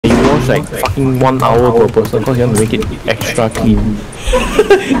like fucking 1 hour per person because you want to make it extra clean.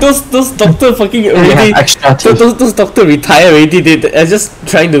 those doctor fucking already. Those doctor retire already. They're just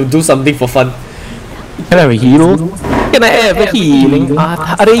trying to do something for fun. Can I have a hero? Can I have a healing?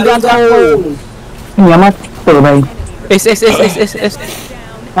 Arigato! Yamat, tuloy. S.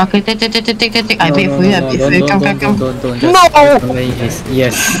 Okay, take. I wait for you. Come. No!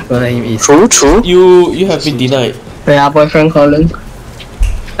 Yes, her name is. True. You have been denied. Yeah, boyfriend calling.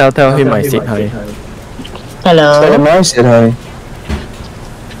 Tell him I said hi. Hello. I said hi.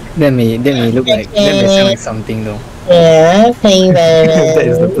 Let me look like. Let me sound like something though. Yeah, playing better. That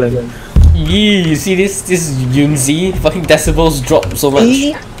is the plan. You see this Yunzi fucking decibels drop so much.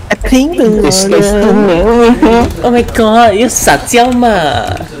 Oh my god, 要撒娇嘛！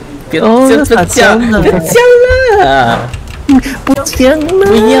不要撒娇啦！不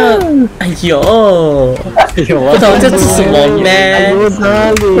要！哎呦！不懂这是什么呢？哪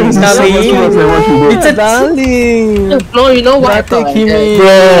里？你在哪里 No, you know what?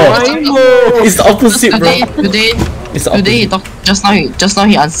 It's the opposite, bro. Today It's the he opposite. talk. Just now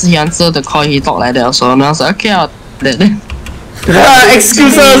he answered the call. He talked like that also. And I was like, okay, I'll let them.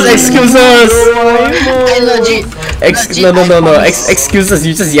 Excuses. I legit. No. Excuses.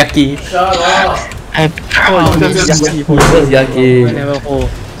 You just yucky. I promise. You just yucky.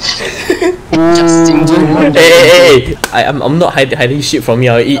 Hey! I'm not hiding shit from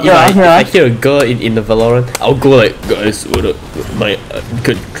you. If I hear a girl in the Valorant, I'll go like, guys, what up?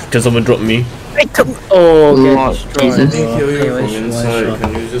 Can someone drop me? Oh, Jesus.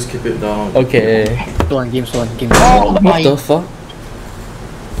 Can you just keep it down? Okay. Game one. Oh What my. the fuck?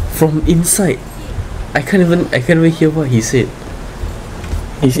 From inside, I can't even hear what he said.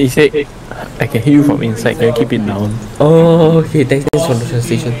 He said, I can hear you from inside, can you keep it down? Oh, okay. Thanks for the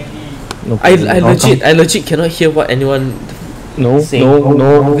translation. No I problem. legit cannot hear what anyone No, saying.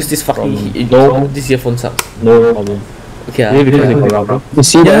 Because this fucking this earphone sucks. no problem. Okay. Maybe because they got rubber. You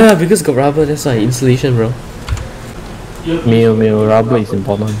see that? Yeah, because got rubber. That's why insulation, bro. Meal, rubber is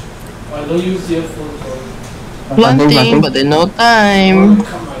important. One thing, but then no time.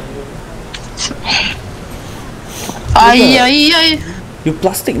 Ay. You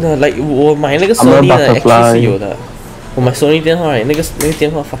plastic 的 like 我买那个 Sony 的 X 是有的，我买 Sony 电话 right 那个电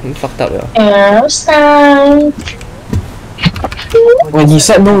话 fucking fucked up 了。When he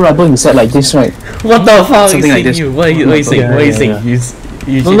said no rubber, he said like this, right? What the fuck is Something like saying this. you? What are you saying? What are you saying?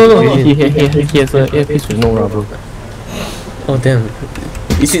 No, he has a earpiece with no rubber. Oh damn.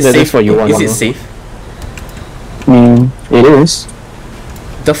 Is it That's safe? what you want, Is it no? safe? It is.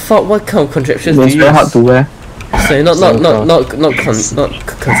 The fuck? What kind of contraptions do It's you very use? hard to wear. Sorry, not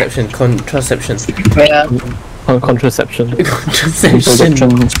conception. Contraception. Yeah. Contraception.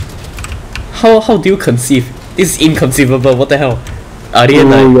 Contraception. How do you conceive? It's inconceivable. What the hell?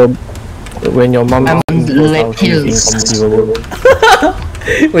 Ariana. When your mom I'm is inconceivable.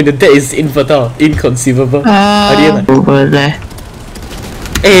 When the dad is infertile, inconceivable. Ariana. Over there.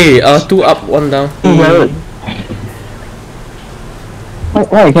 Hey, 2 up, 1 down. Jared.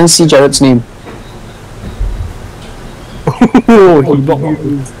 Why I can't see Jared's name? Oh, he blocked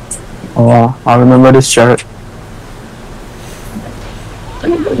me. Oh wow, I remember this Jared.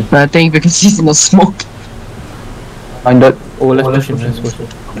 I think because he's in the smoke. Find it. Oh, let's push him.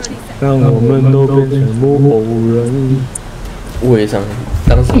让我们都变成木偶人。为什么？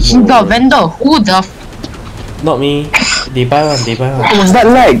当时 He got vendor. Who the? Not me. They buy one. What was that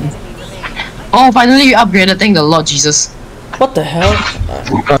lag? Oh, finally you upgraded. Thank the Lord Jesus. What the hell?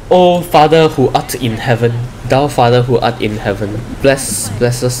 Oh Father who art in heaven, thou Father who art in heaven, bless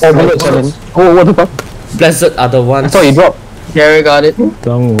us. Oh, what the fuck? Blessed are the I ones. thought he dropped. Jerry got it.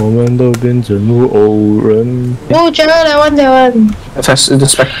 当我们都变成木偶人。 Oh, Jerry, I want that one. That's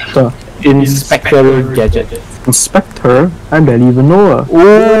Inspector. Inspector Gadget. Inspector? I barely even know her.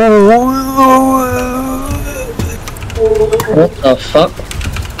 What the fuck?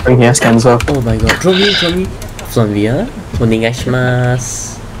 Bring he has cancer. Oh my god. Draw me. Flavia.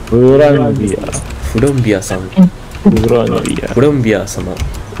 Onegaishimasu. フランビア。フロンビアさん。フランビア。フロンビア様。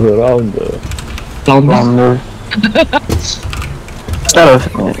フランド。 Flounder. Is that a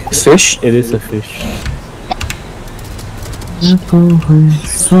fish? It is a fish.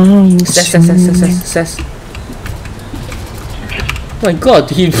 Sass. Oh my god,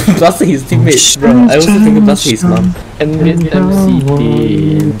 he blasted his teammates, bro. I also think he blasted his mom. And with MC.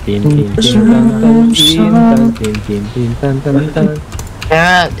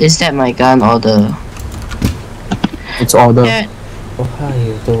 Yeah, is that my gun or the? It's order. Yeah.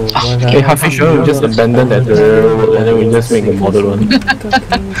 Hey, Hafiz, sure, we just abandon that and then we just make a model one.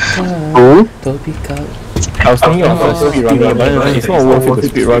 Oh? I was thinking of speedrunning, but then it's not worth it to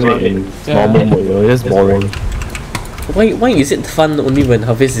speedrun it in normal mode, you know, it's just boring. Why is it fun only when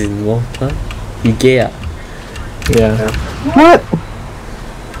Hafiz is involved? Huh? You gay ah? Yeah. What?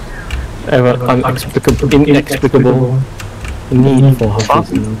 I have an inexplicable need for Hafiz.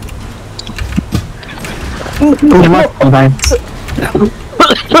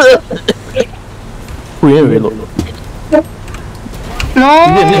 We didn't reload. No.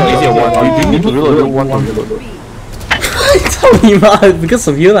 You need to reload one to reload. Tell me man, because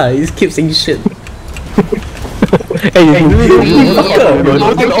of you lah, you just keep saying shit. Hey, you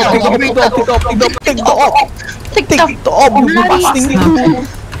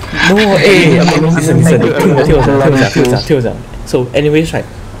No, hey, listen. 听我讲. So, anyways, right,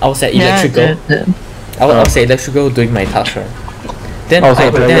 I was at electrical. I was at electrical doing my task, right? Then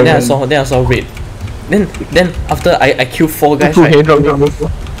I saw red. Then after I killed 4 guys, right? 4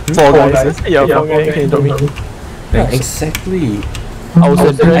 guys. Yeah, 4 guys. Can you drop me? Yeah, exactly. I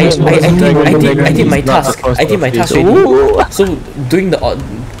did my task. I did my task already. So doing the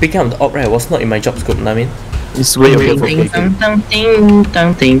picking up the op right was not in my job scope. I mean, it's way okay.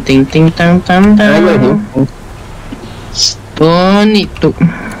 Don't need to.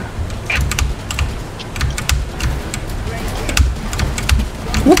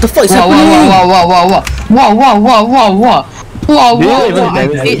 What the fuck is happening? Wow! I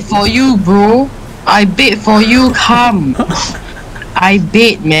bait for you, bro. I bait for you. Come. I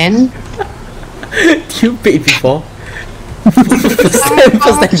bait, man. You bait before? Come,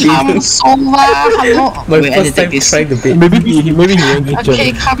 Sova. Hello. My first time trying to bait. Maybe he won't get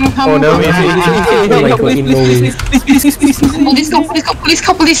Okay, come. Oh no, Oh my god, in no way.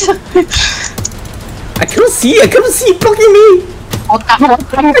 Police. I cannot see, blocking me. I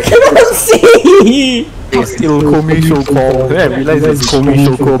cannot see. It's still Komi Shoko. Then I realized it's Komi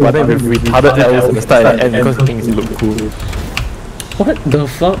Shoko, but then with retarded L's at the start and end because things look cool. What the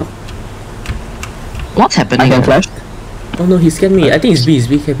fuck? What's happening? I can flash. Oh no, he scared me. I think it's B.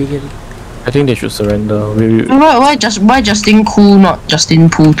 Can. I think they should surrender. Why Justin Cool, not Justin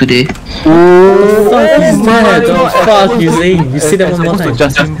Pool today? What is that? The fuck you saying? You say that one more time.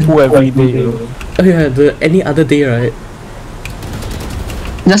 Justin Poo every day, you know. Oh yeah, any other day, right?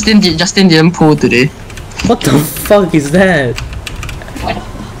 Justin didn't pull today. What the fuck is that?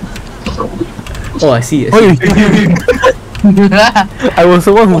 Oh, I see. I was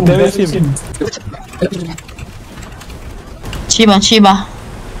the one who damaged him. 去吧。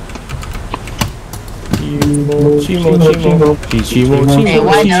Hey,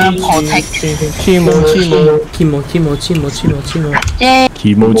 why never protect? No,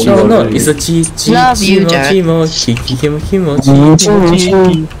 it's a Love you, Jared.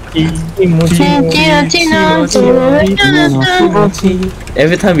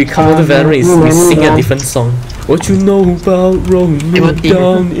 Every time we come on the Valorant, we sing a different song. What you know about rolling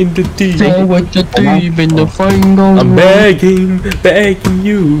down in the deep? I'm begging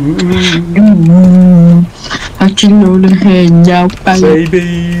you.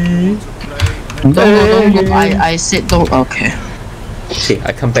 Baby. No, I said don't. Okay. Okay,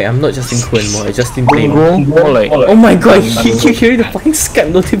 I come back. I'm not Justin Cool anymore. I Justin Plain. Oh my god, you keep hearing the fucking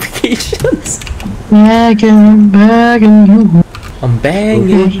Skype notifications. Begging you. I'm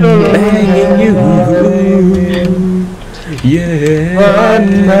banging you.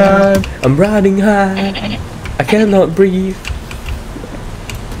 Yeah. I'm riding high. I cannot breathe.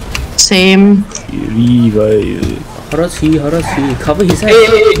 Same. Harachi. Cover his head.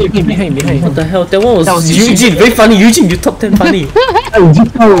 Hey, behind. What the hell? That one was Eugene. Very funny. Eugene, you top 10 funny.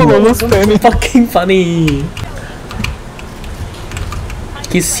 Fucking funny.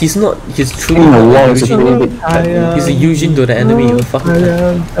 He's truly not Eugene. He's a Eugene to the enemy. Fuck. Wow,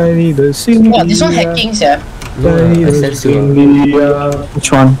 this one hacking, yeah. No, I sense you.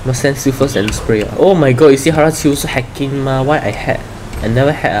 Which one? Must sense you first and spray. Oh my god, you see Harachi also hacking ma? Why I hack? I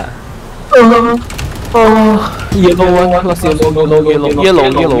never hack Yellow one plus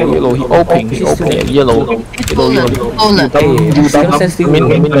yellow. He all pink, yellow. I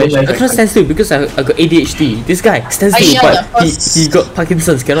cannot stand still because I got ADHD. This guy stands still, but he got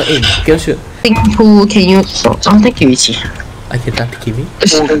Parkinson's. Cannot aim. Cannot shoot. Who can you? Thank you, Ichi. I can Tatikimi.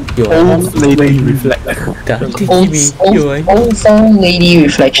 Old lady reflect. Old lady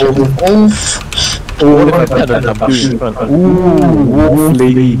reflection. What if I had a W in front? Wolf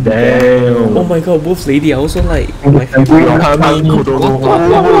lady, damn. Oh my god, wolf lady. I also like my favorite.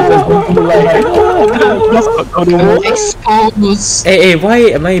 Expose. Hey, why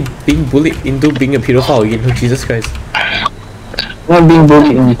am I being bullied into being a pedophile again? Oh, Jesus Christ. Not being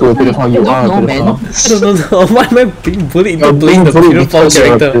bullied into a pedophile, you are a pedophile. No. Why am I being bullied into playing the pedophile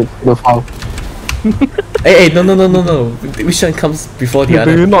character? Hey, no. Which one comes before the Do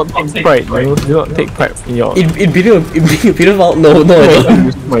other? you not take pride? You do not take pride in your. In beautiful. No, I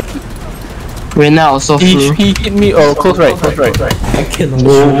don't. We're now also through. He hit me. Oh, close right. I cannot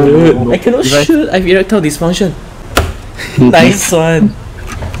shoot. I cannot shoot. I have erectile dysfunction. Nice one.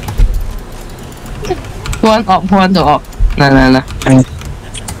 One up. Nah.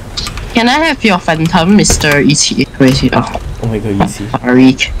 Can I have your phantom, Mr. Ichi? Where is he? Oh, Oh my god, easy.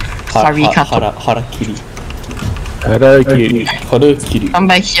 sorry, Kato. Harakiri. Harakiri. Come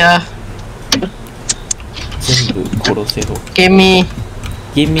back here. 全部殺せろ。 Give me.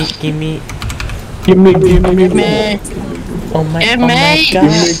 Gimme. Give me. Oh my Give god. me.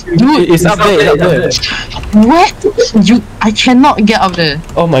 Dude, It's up there. what? I cannot get up there.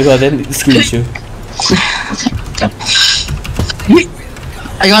 Oh my god, then skill issue.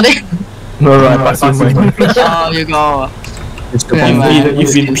 I got it. No, I pass you mine. Oh, you go.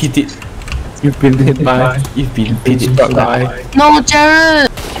 You've been pitied. You've been hit by. You've been pitied. Struck by. No, Jared.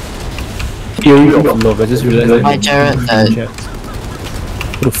 Theory of love. I just realized. Hi, Jared.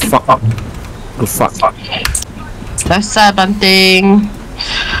 What the fuck? Left side bunting.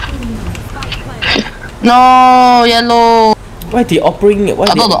 No, yellow. Why the operating? Why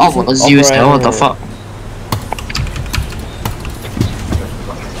I thought the op was used. What the fuck?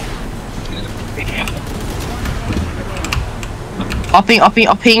 Upping.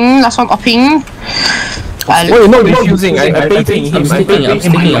 Last one, upping. Wait, no, refusing. I'm baiting him. I'm sticking. I'm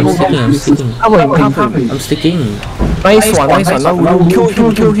sticking. Nice one. Now kill him.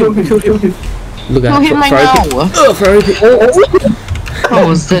 Look Kill at him right now. Ferrari. What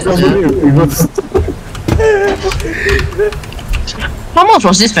was that? How much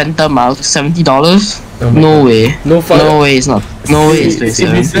was this Phantom? $70? Oh my No God. way. No way, it's not. No way, it's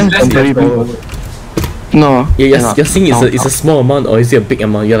 $27. No. Yeah, you're saying it's a small amount or is it a big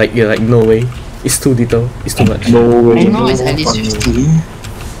amount? You're like no way. It's too little. It's too much. No way. I know it's at least 50.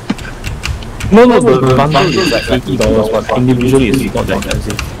 No, the bundle is like $80, but individually it's not that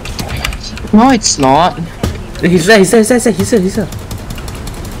expensive. No, it's not. He's there.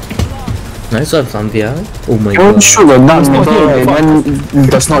 Nice one, Flavia. Oh my Don't god. shoot a nuts middle and then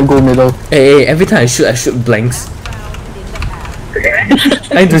does not go middle. Hey, every time I shoot blanks.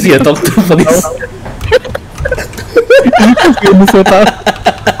 I need to see a doctor for this.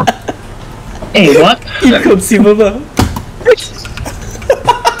 Hey, what? Inconceivable.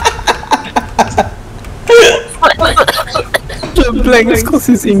 The blanks cause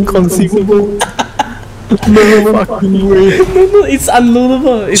it's inconceivable. No fucking way. No, it's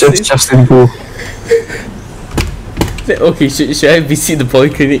unloadable. It's Justin Boo. okay, should I visit the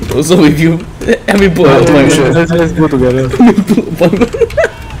polyclinic also with you? Have me book an appointment. Let's go together.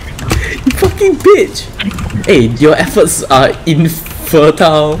 You fucking bitch! Hey, your efforts are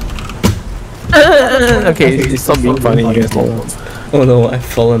infertile. Okay, it's not being funny, you guys know. Oh no, I've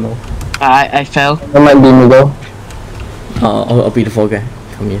fallen now. I fell. I might be middle. I'll be the fall guy.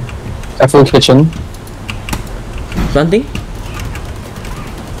 Come here. Careful kitchen. Planting?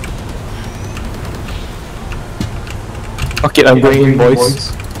 Okay, I'm going in,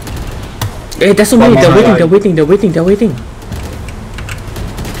 boys. Hey, there's so many. They're waiting.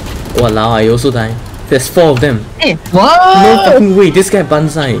 Walao, I also die. There's 4 of them. Hey, No what? fucking way, this guy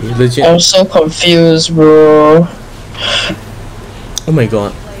banzai, legit. I'm so confused, bro. Oh my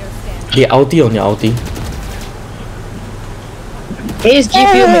god. They ulti on your ulti. Please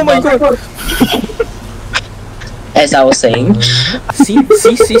give you my god. As I was saying. See?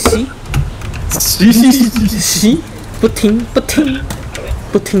不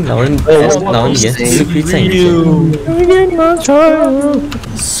听老人言，吃亏在眼前。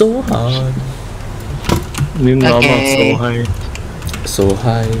So hard. Okay. So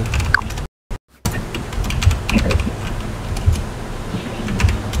high.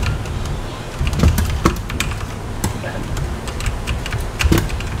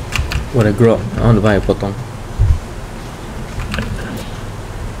 What a grog. I want to buy a potong.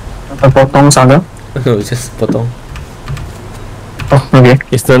 A potong saga? No, just potong. Oh, okay.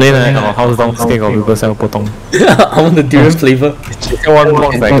 Yesterday night, our house downstairs got people sell potong. I want the durian flavor. One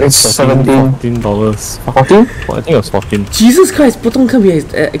box like It's $17. $14. 14? I think it was 14. Jesus Christ, potong can be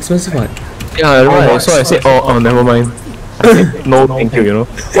expensive one. Yeah, I remember. So I said, oh, never mind. I said, no, thank you, you know.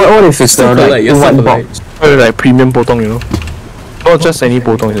 What if it's the Super light, like you're one super box? Like premium potong, you know. Not just any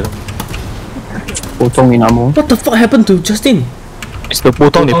potong, you know. Potong in ammo. What the fuck happened to Justin? It's the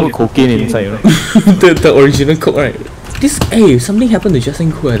potong they put cocaine inside, you know. the original coke, right? Something happened to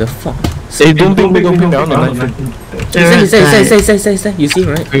Justin Cook, the fuck? Hey, don't ping me down the line. Say, you see,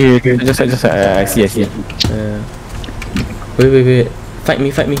 right? Okay. Just, I see. Wait. Fight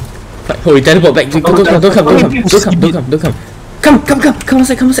me. Oh, he teleport back. Don't come. Come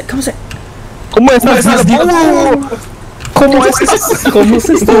outside. ¿Cómo estás? ¿Cómo estás? ¿Cómo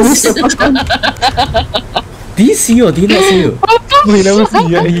estás? Did he see you or did he not see you? No, he never see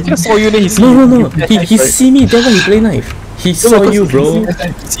you. He just saw you, then he see you. No. He see me, then when he play knife. He saw you, bro.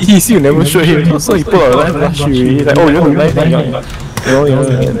 He see you, never show him. So he put a knife rush you. Like, oh, you're the knife.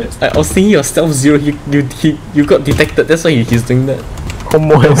 I was thinking you're stealth 0. You got detected. That's why he's doing that.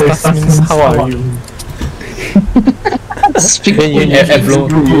 ¿Cómo estás means how are you? Speaking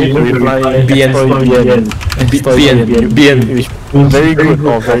Bien. Very good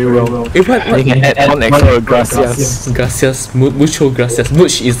or very well. What? You can add on extra gracias. Gracias. Mucho gracias.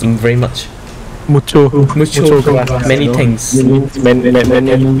 Much is very much. Mucho gracias. Many thanks. Many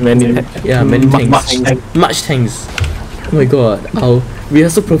Yeah, many thanks. Much thanks. Oh my god. We are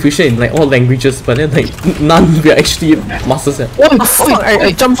so proficient in like all languages, but then like none we are actually masters at. What the fuck?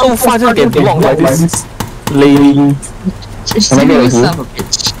 I jump so far just get blocked by this lady.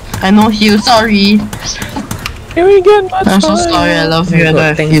 I know you, sorry. Here we go. I'm so sorry, I love you.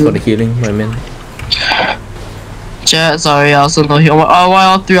 Thanks for the healing, my man. Jared, sorry, I also know you. Why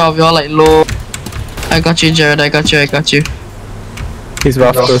all three of you are like low? I got you, Jared, I got you. He's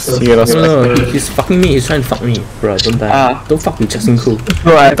Rastus. No, he's fucking me. He's trying to fuck me, bro. Don't die. Don't fuck with Justin Cool.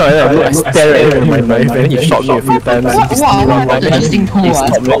 Bro, I thought I stared at him with my knife and he shot me a few times. What? Justin Cool,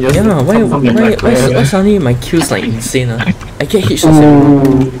 Yeah, why suddenly my kills like insane? I get hit shots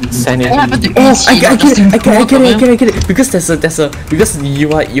everywhere. Sanity. I get it. Because because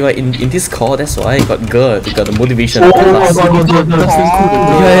you are in this call. That's why I got good. You got the motivation. Yeah,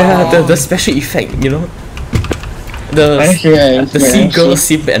 the special effect, you know. The seagull,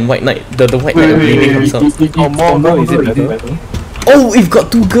 simp, and white knight. The white knight bleeding himself. More is it better? Oh, if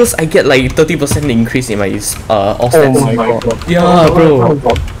got 2 girls, I get like 30% increase in my all stats. Oh my god. Yeah, bro.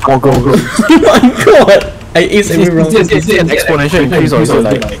 Oh My god. I ace every round. Is it an exponential increase or is it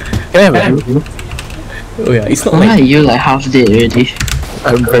like? Can I have it? Oh yeah, it's not Why are like you like half dead already?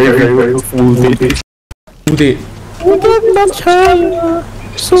 I'm very full dead. who did.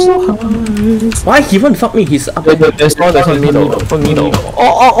 So high. Why he won't fuck me? He's up. There's one me though.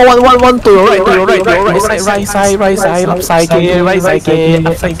 Oh, one to your right, right side, upside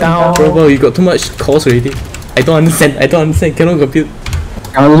down. Bro, you got too much calls already. I don't understand. Cannot compute.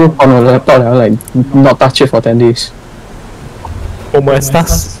 I was on my laptop and I like not touch it for 10 days. ¿Cómo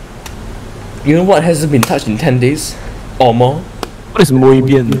estás? You know what hasn't been touched in 10 days or more? What is muy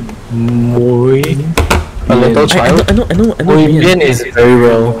bien? Muy. A little child. I know. Muy bien is very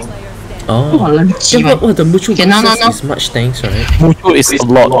well. Oh. Yeah, what the mutual Okay, no. is much thanks, right? Mucho is a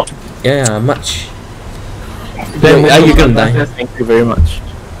lot. Yeah, much. Then are you gonna die? Thank you very much.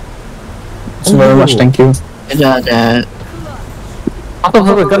 So very much, thank you. Yeah. Apa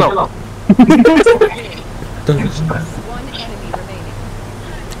kan? Oh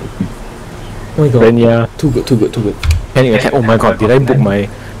my god. Then yeah. Too good. Panic attack. Oh my god, did I book my...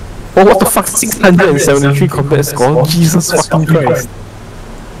 Oh, what the fuck? 673 combat score? Jesus fucking Christ.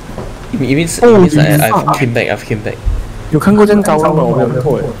 It means I've came back. 有看过这样高吗？我没有看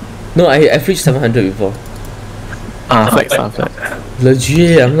过诶。 No, I've reached 700 before. Flex.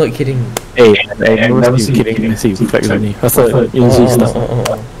 Legit, I'm not kidding. Hey, I know you kidding. I see you flex only. That's the easy stuff.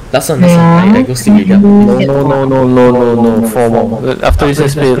 Last one. I go sleep again. No. 4 more. After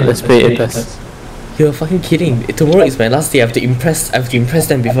this, let's play a test. You're fucking kidding. Tomorrow is my last day. I have to impress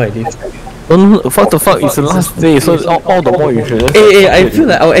them before I leave. No, what the fuck? It's the last day, so all the more you should. Hey, I feel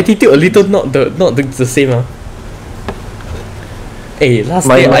like our attitude a little not the same. Hey, last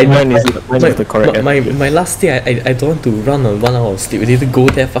day mine is the correct. My last day I don't want to run on 1 hour of sleep. I need to go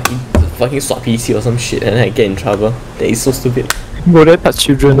there fucking swap PC or some shit and then I get in trouble. That is so stupid. Go there, touch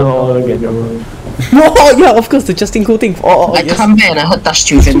children or again. Oh yeah, of course the Justin Cool thing. Oh I yes. come back and I heard touch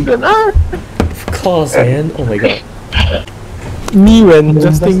children. Of course, man. Oh my god. Me when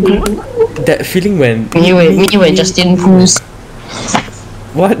Justin Cool. That feeling when Me when Justin Pools.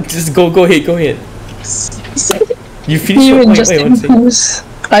 What? Just go ahead. You finish Me your when point. Justin Pools.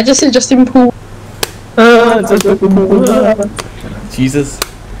 I just said Justin Pool. Jesus.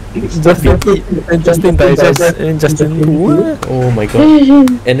 Justin Digest and Justin Cool. Oh my god.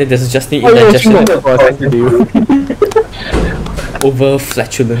 And then there's Justin indigestion over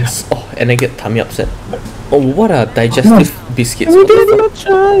flatulence. Oh, and I get tummy upset. Oh, what are digestive biscuits? What the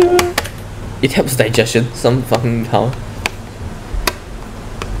fuck? It helps digestion. Some fucking how?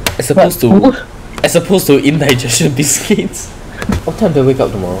 As opposed to indigestion biscuits. What time do I wake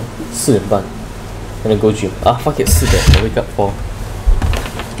up tomorrow? 4 点半. And I go gym. Fuck it, 4 点. I wake up 4.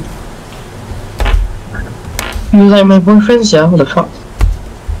 You like my boyfriend, yeah? What the fuck?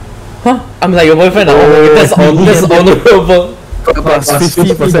 I'm like your boyfriend. That's honorable. Plus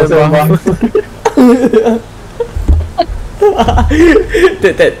 50% off.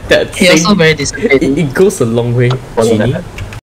 that He also very disciplined. it goes a long way, Genie.